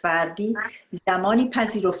مسئولیت فردی زمانی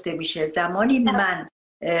پذیرفته میشه، زمانی من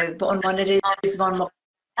به عنوان رضوان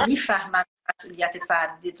میفهمم مسئولیت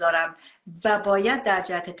فردی دارم و باید در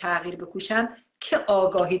جهت تغییر بکوشم که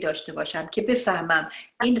آگاهی داشته باشم، که بفهمم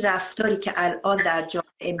این رفتاری که الان در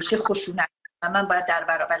جامعه میشه خشونت و من باید در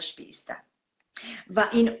برابرش بایستم. و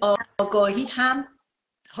این آگاهی هم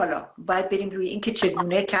حالا باید بریم روی این که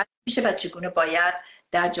چگونه کار میشه و چگونه باید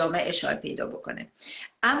در جامعه اشاره پیدا بکنه.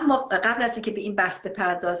 اما قبل از اینکه به این بحث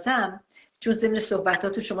بپردازم، چون ضمن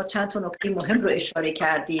صحبتاتون شما چند تا نکته مهم رو اشاره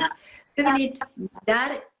کردید، ببینید در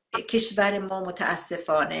کشور ما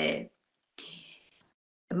متاسفانه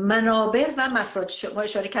منابر و مساجد، شما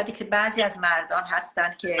اشاره کردید که بعضی از مردان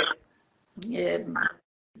هستن که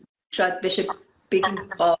شاید بشه بگیم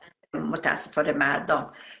متاسفانه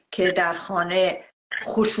مردان که در خانه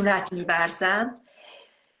خشونت می‌ورزند.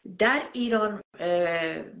 در ایران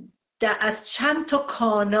از چند تا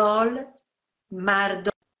کانال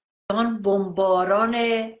مردان بمباران،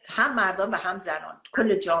 هم مردان و هم زنان،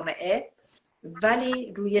 کل جامعه،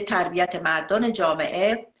 ولی روی تربیت مردان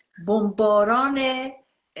جامعه بمباران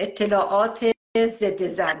اطلاعات ضد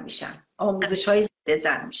زن میشن، آموزش های ضد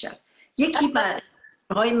زن میشن. یکی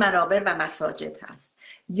های منابر و مساجد هست.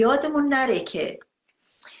 یادمون نره که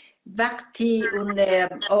وقتی اون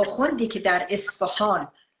آخوندی که در اصفهان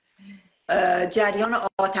جریان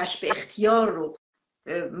آتش به اختیار رو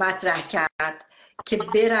مطرح کرد که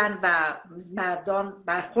برن و مردان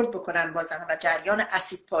برخورد بکنن با زنان و جریان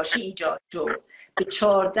اسید پاشی ایجاد شد، به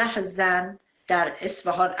 14 زن در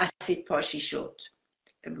اصفهان اسید پاشی شد.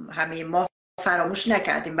 همه ما فراموش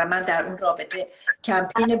نکردیم و من در اون رابطه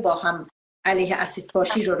کمپین با هم علیه اسید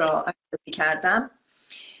پاشی رو راه اندازی کردم.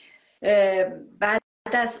 بعد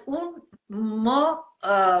از اون ما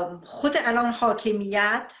خود الان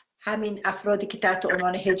حاکمیت همین افرادی که تحت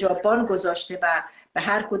عنوان حجابان گذاشته و به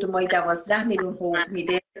هر کدوم مایی 12 میلیون حقوق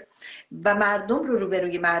میده و مردم رو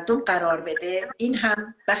روبروی مردم قرار بده، این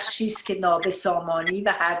هم بخشی است که نابسامانی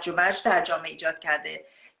و هرج و مرج در جامعه ایجاد کرده.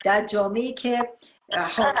 در جامعه‌ای که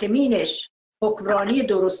حاکمینش حکمرانی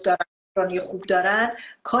درست دارن، حکمرانی خوب دارن،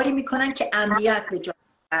 کاری میکنن که امنیت به جامعه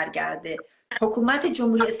برگرده. حکومت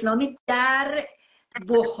جمهوری اسلامی در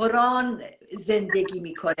بحران زندگی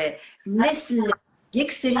میکنه، مثل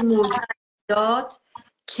یک سری موجودات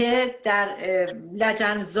که در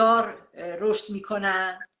لجنزار رشد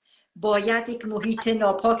میکنن، باید یک محیط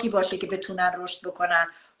ناپاکی باشه که بتونن رشد بکنن.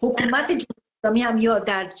 حکومت جمهوری اسلامی هم یا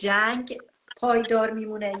در جنگ پایدار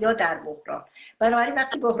میمونه یا در بحران. بنابراین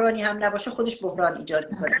وقتی بحرانی هم نباشه خودش بحران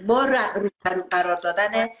ایجاد میکنه با قرار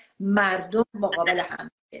دادن مردم مقابل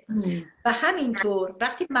هم. و همینطور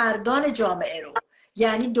وقتی مردان جامعه رو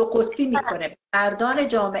یعنی دو قطبی میکنه، مردان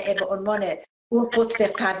جامعه به عنوان اون قطب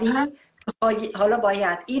قوی، حالا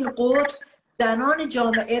باید این قطب زنان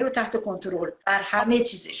جامعه رو تحت کنترل بر همه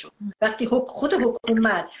چیزشون. وقتی خود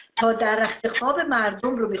حکومت تا در رخت خواب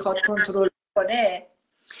مردم رو میخواد کنترل کنه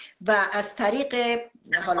و از طریق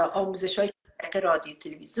حالا آموزش‌های رادیو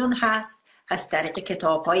تلویزیون هست، از طریق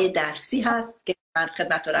کتاب‌های درسی هست که من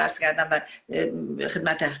خدمت رو عرض کردم و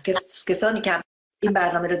خدمت کسانی که این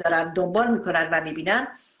برنامه رو دارن دنبال میکنن و میبینن،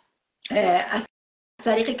 از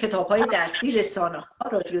طریق کتاب‌های درسی، رسانه‌ها،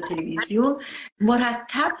 رادیو تلویزیون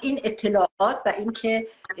مرتب این اطلاعات و این که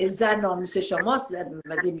زن ناموس شماست،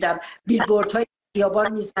 بیلبوردهای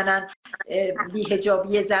خیابان میزنن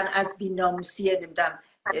بی‌حجابی زن از بی‌ناموسی، نمیدونم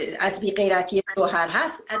از بی‌غیرتی شوهر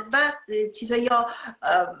هست و چیزا، یا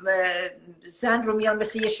زن رو میان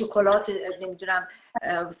مثل یه شکلات نمیدونم.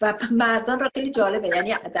 و مردان را خیلی جالبه،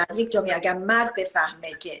 یعنی در یک جامعه اگر مرد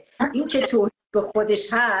بفهمه که این چه توهین به خودش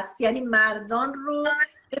هست، یعنی مردان رو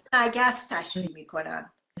به مگس تشبیه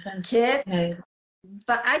میکنن که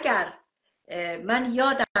و اگر من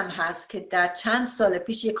یادم هست که در چند سال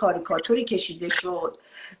پیش یه کاریکاتوری کشیده شد،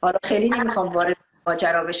 حالا خیلی نمیخوام وارد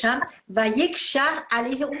ماجرا بشم، و یک شهر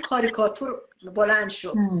علیه اون کاریکاتور بلند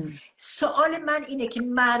شد. سوال من اینه که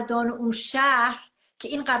مردان اون شهر که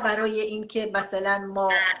این برای این که مثلا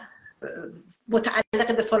ما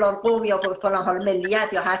متعلق به فلان قوم یا به فلان حال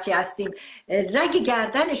ملیت یا هرچی هستیم رگ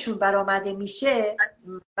گردنشون برآمده میشه،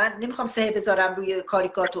 من نمیخوام سایه بذارم روی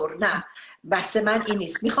کاریکاتور، نه، بحث من این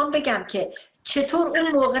نیست. میخوام بگم که چطور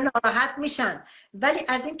اون موقع ناراحت میشن، ولی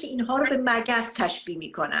از اینکه اینها رو به مگس تشبیه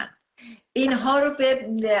میکنن، اینها رو به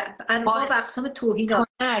انواع و اقسام توهینات.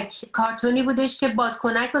 کارتونی بودش که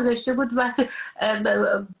بادکنک گذاشته بود و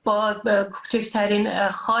با کوچکترین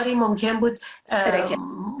خاری ممکن بود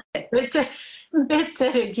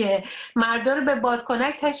بهتره که مردا رو به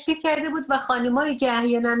بادکنک تشبیه کرده بود و خانمایی که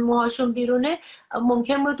احیانا موهاشون بیرونه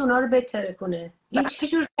ممکن بود اونا رو بهتره کنه. این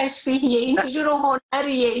چجور تشبیهیه؟ این چجور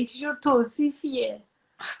هنریه؟ این چجور توصیفیه؟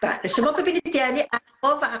 بله شما ببینید یعنی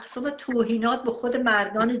انواع و اقسام توهینات به خود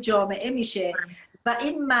مردان جامعه میشه و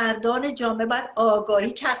این مردان جامعه باید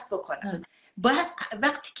آگاهی کسب بکنن. باید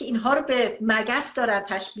وقتی که اینها رو به مگس دارن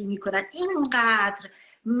تشبیه میکنن، اینقدر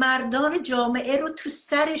مردان جامعه رو تو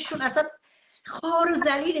سرشون اصلا خار و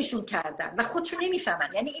ذلیلشون کردن و خودشون نمیفهمن.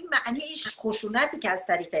 یعنی این معنی این خشونتی که از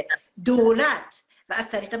طریق دولت و از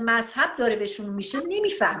طریق مذهب داره بهشون میشه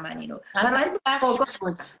نمیفهمن اینو.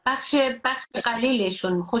 بخش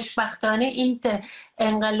قلیلشون. خوشبختانه این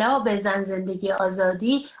انقلاب زن زندگی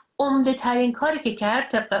آزادی عمده ترین کاری که کرد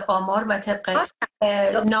طبق آمار و طبق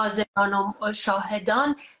ناظران و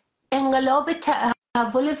شاهدان انقلاب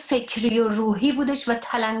تحول فکری و روحی بودش و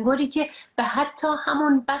تلنگری که به حتی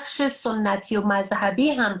همون بخش سنتی و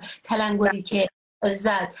مذهبی هم تلنگری که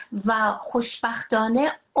زد و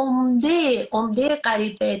خوشبختانه عمده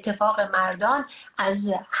قریب به اتفاق مردان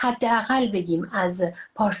از حداقل بگیم از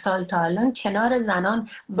پارسال تا الان کنار زنان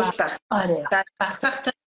و آره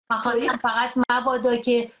فقط مبادا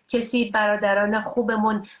که کسی برادران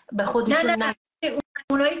خوبمون به خودشون نه.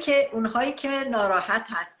 اونهایی که ناراحت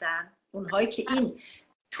هستن، اونهایی که این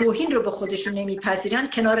توهین رو به خودشون نمیپذیرن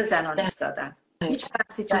کنار زنان ایستادن. هیچ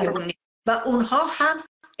بحثی توی اون نیست و اونها هم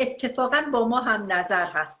اتفاقا با ما هم نظر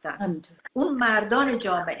هستن. اون مردان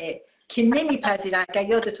جامعه که نمیپذیرن، اگر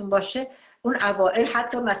یادتون باشه اون اوائل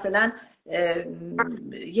حتی مثلا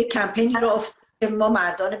یک کمپینی رو افتاد که ما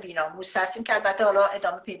مردان بی‌ناموس هستیم که البته حالا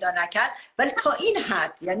ادامه پیدا نکرد، ولی تا این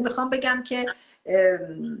حد، یعنی میخوام بگم که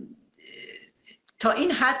تا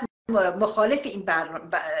این حد مخالف این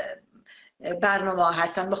برنامه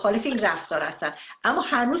هستن، مخالف این رفتار هستن، اما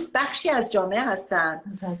هنوز بخشی از جامعه هستن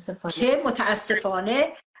که متاسفانه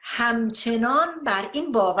همچنان بر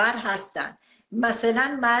این باور هستن.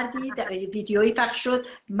 مثلا مردی ویدیویی پخش شد،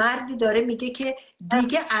 مردی داره میگه که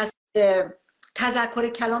دیگه از تذکر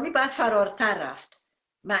کلامی باید فرارتر رفت.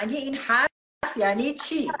 معنی این حرف یعنی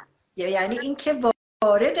چی؟ یعنی این که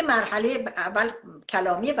وارد مرحله اول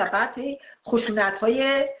کلامیه و بعد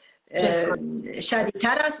خشونت‌های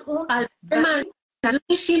شدیدتر از اون.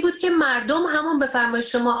 منظورش این بود که مردم همون به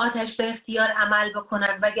فرمایش شما آتش به اختیار عمل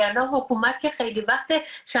بکنن، وگرنه حکومت که خیلی وقت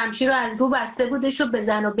شمشیر رو از رو بسته بودش و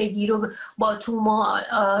بزن و بگیر و با توم و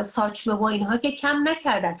ساچمه و اینها که کم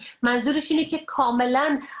نکردن. منظورش اینه که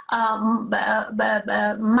کاملا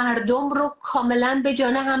مردم رو کاملا به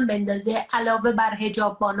جانه هم بندازه، علاوه بر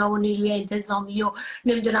حجاببانا و نیروی انتظامی و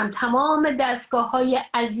نمیدونم تمام دستگاه‌های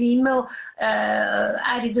عظیم و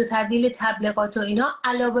عریض و تبدیل تبلیغات و اینا،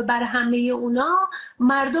 علاوه بر همه اونا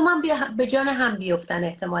مردم هم به جان هم بیفتن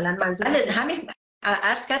احتمالاً. منظور همین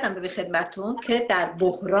عرض کردم به خدمتون که در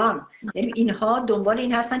بحران، یعنی اینها دنبال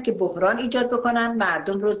این هستن که بحران ایجاد بکنن،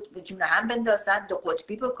 مردم رو به جون هم بندازن، دو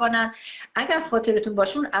قطبی بکنن. اگر خاطرتون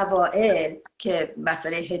باشون اوائل که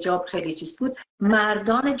مسئله حجاب خیلی چیز بود،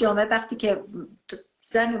 مردان جامعه وقتی که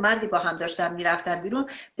زن و مردی با هم داشتن میرفتن بیرون،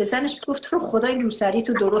 به زنش گفت تو خدای روسری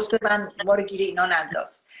تو درست ببند، ما رو گیره اینا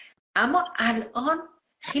ننداز. اما الان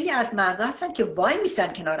خیلی از مردان هستن که وای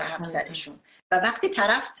میسن کنار همسرشون و وقتی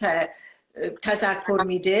طرف تذکر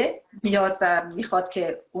میاد و میخواد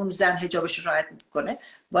که اون زن حجابش رو رعایت کنه،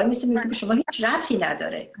 وای میسه میگه به شما هیچ ربطی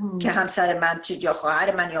نداره که همسر من یا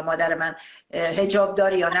خواهر من یا مادر من حجاب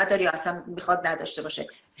داره یا نداره یا اصلا میخواد نداشته باشه.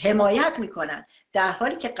 حمایت میکنن، در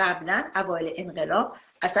حالی که قبلا اوایل انقلاب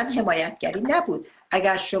اصلا حمایتگری نبود.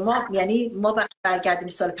 اگر شما، یعنی ما وقت برگردیم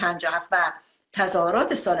سال 57 و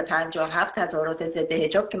تظاهرات سال 57، تظاهرات ضد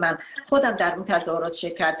حجاب که من خودم در اون تظاهرات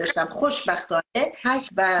شرکت داشتم خوشبختانه،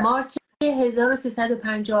 و مارچ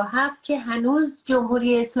 1357 که هنوز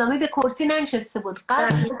جمهوری اسلامی به کرسی ننشسته بود،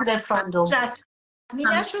 قبل رفراندوم رسمی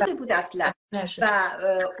نشده بود اصلا. و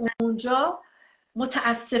اونجا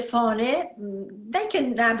متاسفانه نه که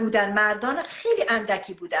نبودن، مردان خیلی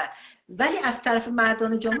اندکی بودن، ولی از طرف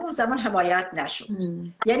مردان جامعه اون زمان حمایت نشد.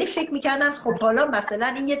 یعنی فکر میکردن خب حالا مثلا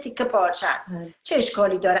این یه تیکه پارچه است، چه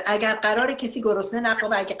اشکالی داره، اگر قرار کسی گرسنه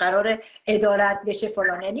نخوابه، اگر قرار عدالت بشه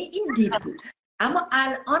فلان. یعنی این دید بود. اما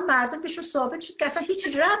الان مردم بهشون ثابت شد که اصلا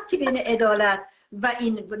هیچ ربطی بین عدالت و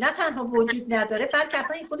این نه تنها وجود نداره، بلکه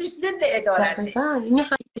اصلا این خودش ضد عدالته. این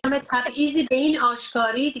همه تبعیضی به این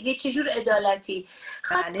آشکاری، دیگه چجور عدالتی؟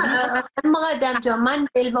 مقدم جان، من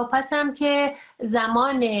دلواپسم که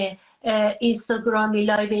زمان اینستاگرامی،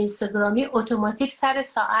 لایو اینستاگرامی اتوماتیک سر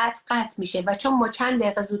ساعت قطع میشه و چون ما چند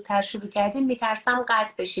دقیقه زودتر شروع کردیم میترسم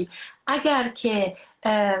قطع بشیم. اگر که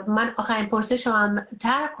من آخرین پرسش رو هم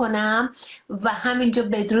ترک کنم و همینجا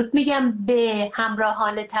بدرود میگم به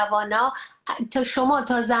همراهان توانا. تا شما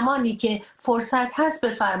تا زمانی که فرصت هست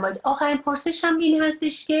بفرمایید. آخرین پرسش هم این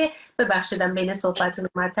هستش که ببخشیدم بین صحبتون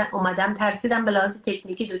اومدم ترسیدم به لحاظ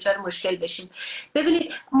تکنیکی دچار مشکل بشیم.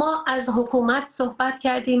 ببینید ما از حکومت صحبت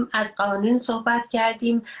کردیم، از قانون صحبت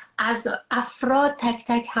کردیم، از افراد تک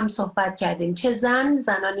تک هم صحبت کردیم، چه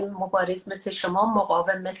زنان مبارز مثل شما،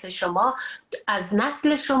 مقاوم مثل شما، از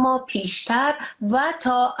نسل شما پیشتر و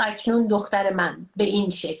تا اکنون دختر من به این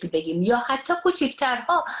شکل بگیم، یا حتی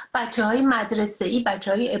کوچکترها، بچه های مدرسه ای،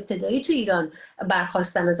 بچه های ابتدایی تو ایران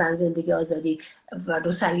برخواستن از زن زندگی آزادی و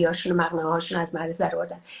روسریاشون و مقنعه هاشون از مرز در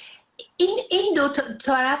آوردن. این دو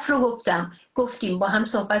طرف رو گفتیم با هم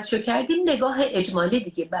صحبتشو کردیم، نگاه اجمالی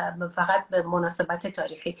دیگه فقط به مناسبت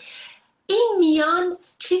تاریخی. این میان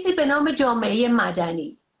چیزی به نام جامعه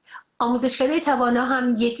مدنی، آموزشکده توانا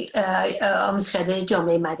هم یک آموزشکده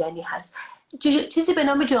جامعه مدنی هست، چیزی به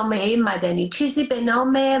نام جامعه مدنی، چیزی به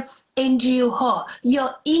نام NGO ها،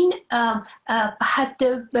 یا این حد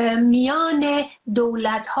میان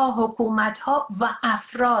دولت ها، حکومت ها و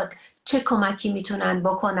افراد چه کمکی میتونن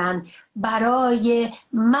بکنن برای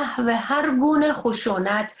محو هر گونه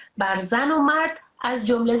خشونت بر زن و مرد، از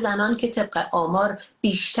جمله زنان که طبق آمار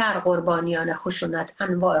بیشتر قربانیان خشونت،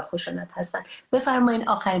 انواع خشونت هستن. بفرمایید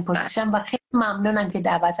آخرین پرسشم و خیلی ممنونم که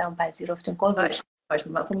دعوتم پذیرفتین.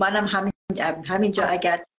 منم همینجا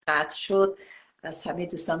اگر قطع شد از همه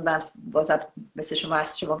دوستان من بازم مثل شما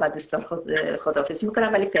از شما و دوستان خداحافظی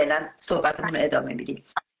میکنم، ولی فعلا صحبتمون ادامه میدیم.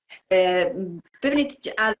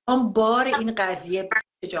 ببینید الان بار این قضیه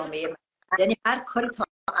جامعه، یعنی هر کاری تا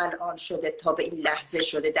الان شده، تا به این لحظه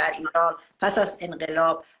شده در ایران پس از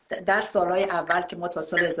انقلاب، در سالهای اول که ما تا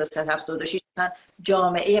سال 1376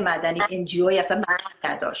 جامعه مدنی NGO اصلا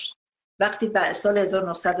نداشت. وقتی به سال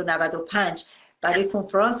 1995 برای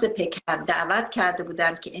کنفرانس پکن دعوت کرده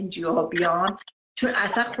بودن که NGO ها بیان، چون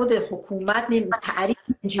اصلا خود حکومت تعریف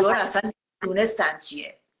NGO رو اصلا نمیدونستن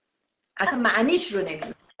چیه، اصلا معنیش رو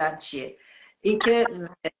نمیدونستن چیه. اینکه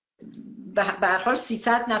به هر حال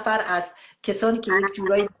 300 نفر از کسانی که یک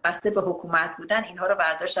جورایی بسته به حکومت بودن، اینها رو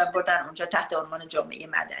برداشتن بردن اونجا تحت عنوان جامعه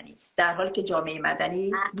مدنی، در حالی که جامعه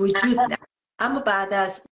مدنی وجود نداره. اما بعد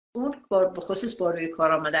از اون به خصوص با روی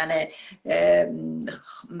کار آمدن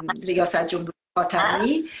ریاست جمهوری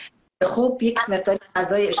خاتمی، خب یک مقدار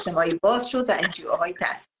فضای اجتماعی باز شد و NGO های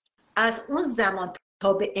تأسیس. از اون زمان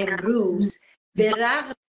تا به امروز به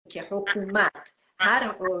رغم که حکومت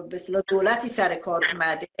هر به اصطلاح دولتی سر کار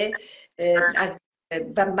اومده از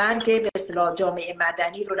و مرگ به اصطلاح جامعه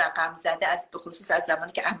مدنی رو رقم زده، از به خصوص از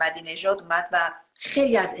زمانی که احمدی نژاد اومد و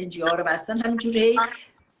خیلی از NGO ها رو بستن، همینجوری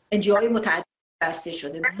NGO های متعدد بسته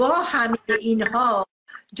شده. با همه اینها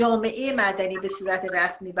جامعه مدنی به صورت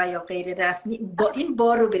رسمی و یا غیر رسمی با این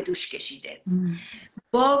بار رو به دوش کشیده،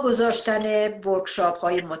 با گذاشتن ورکشاپ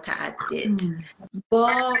های متعدد،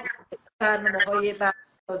 با برنامه های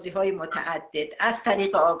سازی های متعدد از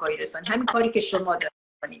طریق آگاهی رسانی، همین کاری که شما دارید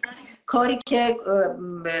کنید، کاری که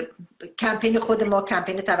کمپین خود ما،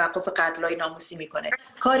 کمپین توقف قتل‌های ناموسی میکنه،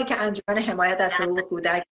 کاری که انجمن حمایت از حقوق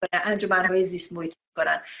کودک میکنه، انجمن‌های زیست محیطی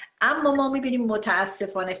میکنن. اما ما میبینیم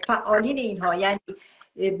متاسفانه فعالین اینها، یعنی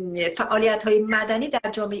فعالیت‌های مدنی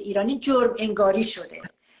در جامعه ایرانی جرم انگاری شده،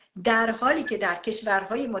 در حالی که در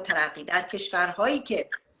کشورهای مترقی، در کشورهایی که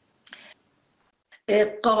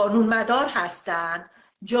قانون مدار هستند،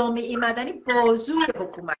 جامعه مدنی بازوی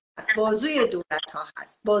حکومت هست، بازوی دولت ها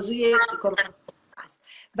هست، بازوی هست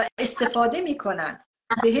و استفاده میکنن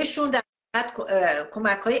بهشون، در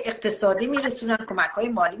کمک های اقتصادی میرسونن، کمک های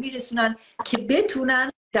مالی میرسونن که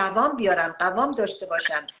بتونن دوام بیارن، قوام داشته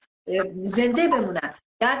باشن، زنده بمونن.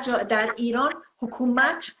 در ایران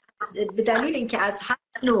حکومت به دلیل اینکه از هر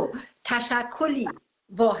نوع تشکلی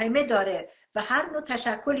واهمه داره و هر نوع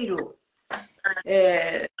تشکلی رو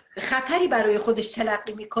خطری برای خودش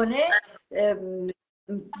تلقی میکنه،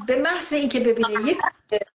 به محض اینکه ببینه یک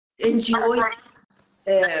NGO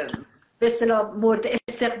به اصطلاح مورد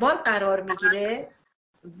استقبال قرار میگیره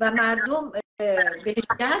و مردم بهش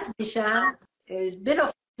دست میشن،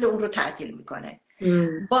 بلافاصله اون رو تعطیل میکنه.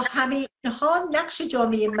 با همه اینها نقش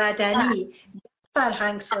جامعه مدنی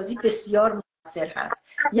فرهنگ سازی بسیار مؤثر هست.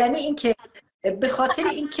 یعنی اینکه به خاطر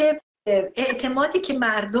اینکه اعتمادی که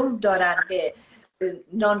مردم دارن به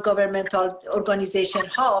نان گاورنمنتال ارگانیزیشن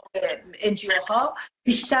ها، NGO ها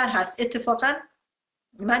بیشتر هست. اتفاقا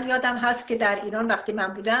من یادم هست که در ایران وقتی من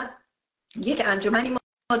بودم یک انجمنی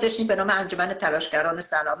ما داشتیم به نام انجمن تلاشگران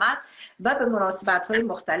سلامت و به مناسبت های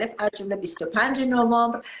مختلف از جمله 25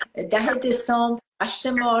 نوامبر، 10 دسامبر، 8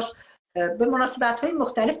 مارس به مناسبت های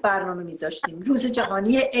مختلف برنامه میذاشتیم. روز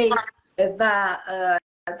جهانی ایدز، و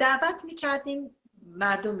دعوت میکردیم،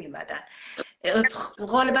 مردم میومدن،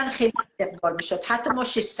 غالبا خیلی استقبال میشد. حتی ما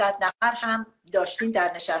 600 نفر هم داشتیم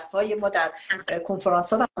در نشست‌های ما، در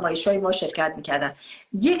کنفرانس‌ها و نمایش‌های ما شرکت میکردن.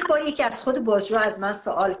 یک بار یکی از خود بازجو از من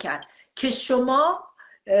سوال کرد که شما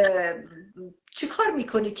چی کار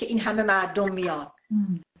میکنید که این همه مردم میان؟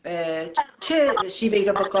 چه شیوهی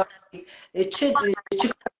رو بکار؟ چه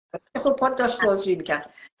خب پاد داشت بازجویی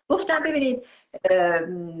میکرد. گفتم ببینید،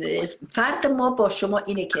 فرق ما با شما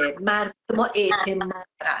اینه که مردم ما اعتماد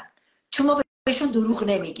دارن، چون ما بهشون دروغ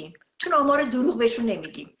نمیگیم، چون آمار دروغ بهشون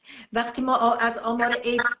نمیگیم. وقتی ما از آمار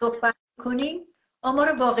ایدز صحبت کنیم،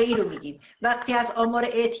 آمار واقعی رو میگیم. وقتی از آمار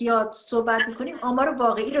اعتیاد صحبت میکنیم، آمار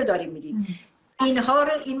واقعی رو داریم میگیم. اینها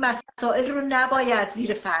رو، این مسائل رو نباید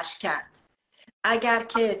زیر فرش کرد. اگر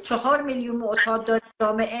که 4 میلیون معتاد داره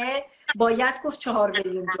جامعه، باید گفت 4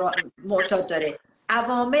 میلیون معتاد داره.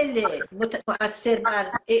 عوامل مؤثر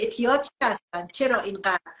بر اعتیاد چه هستن؟ چرا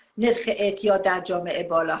اینقدر نرخ اعتیاد در جامعه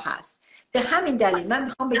بالا هست؟ به همین دلیل من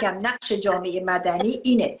میخوام بگم نقش جامعه مدنی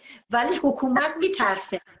اینه، ولی حکومت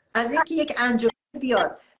میترسه از اینکه یک انجمن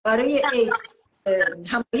بیاد برای ایدز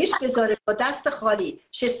همایش بذاره با دست خالی،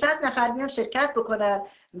 600 نفر بیان شرکت بکنن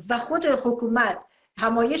و خود حکومت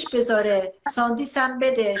همایش بذاره، ساندیس هم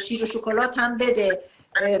بده، شیر و شکلات هم بده،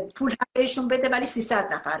 پول هم بهشون بده، ولی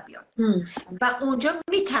 300 نفر بیان. و اونجا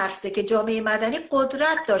میترسه که جامعه مدنی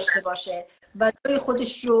قدرت داشته باشه و جای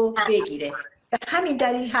خودش رو بگیره. به همین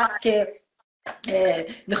دلیل هست که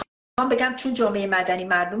میخوام بگم چون جامعه مدنی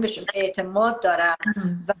مردم بهشون اعتماد دارن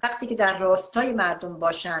و وقتی که در راستای مردم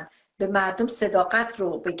باشن، به مردم صداقت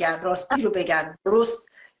رو بگن، راستی رو بگن، درست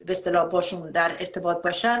به اصطلاح باشون در ارتباط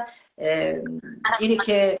باشن، اینه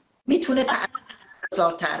که میتونه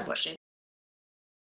تأثیرگذارتر باشه.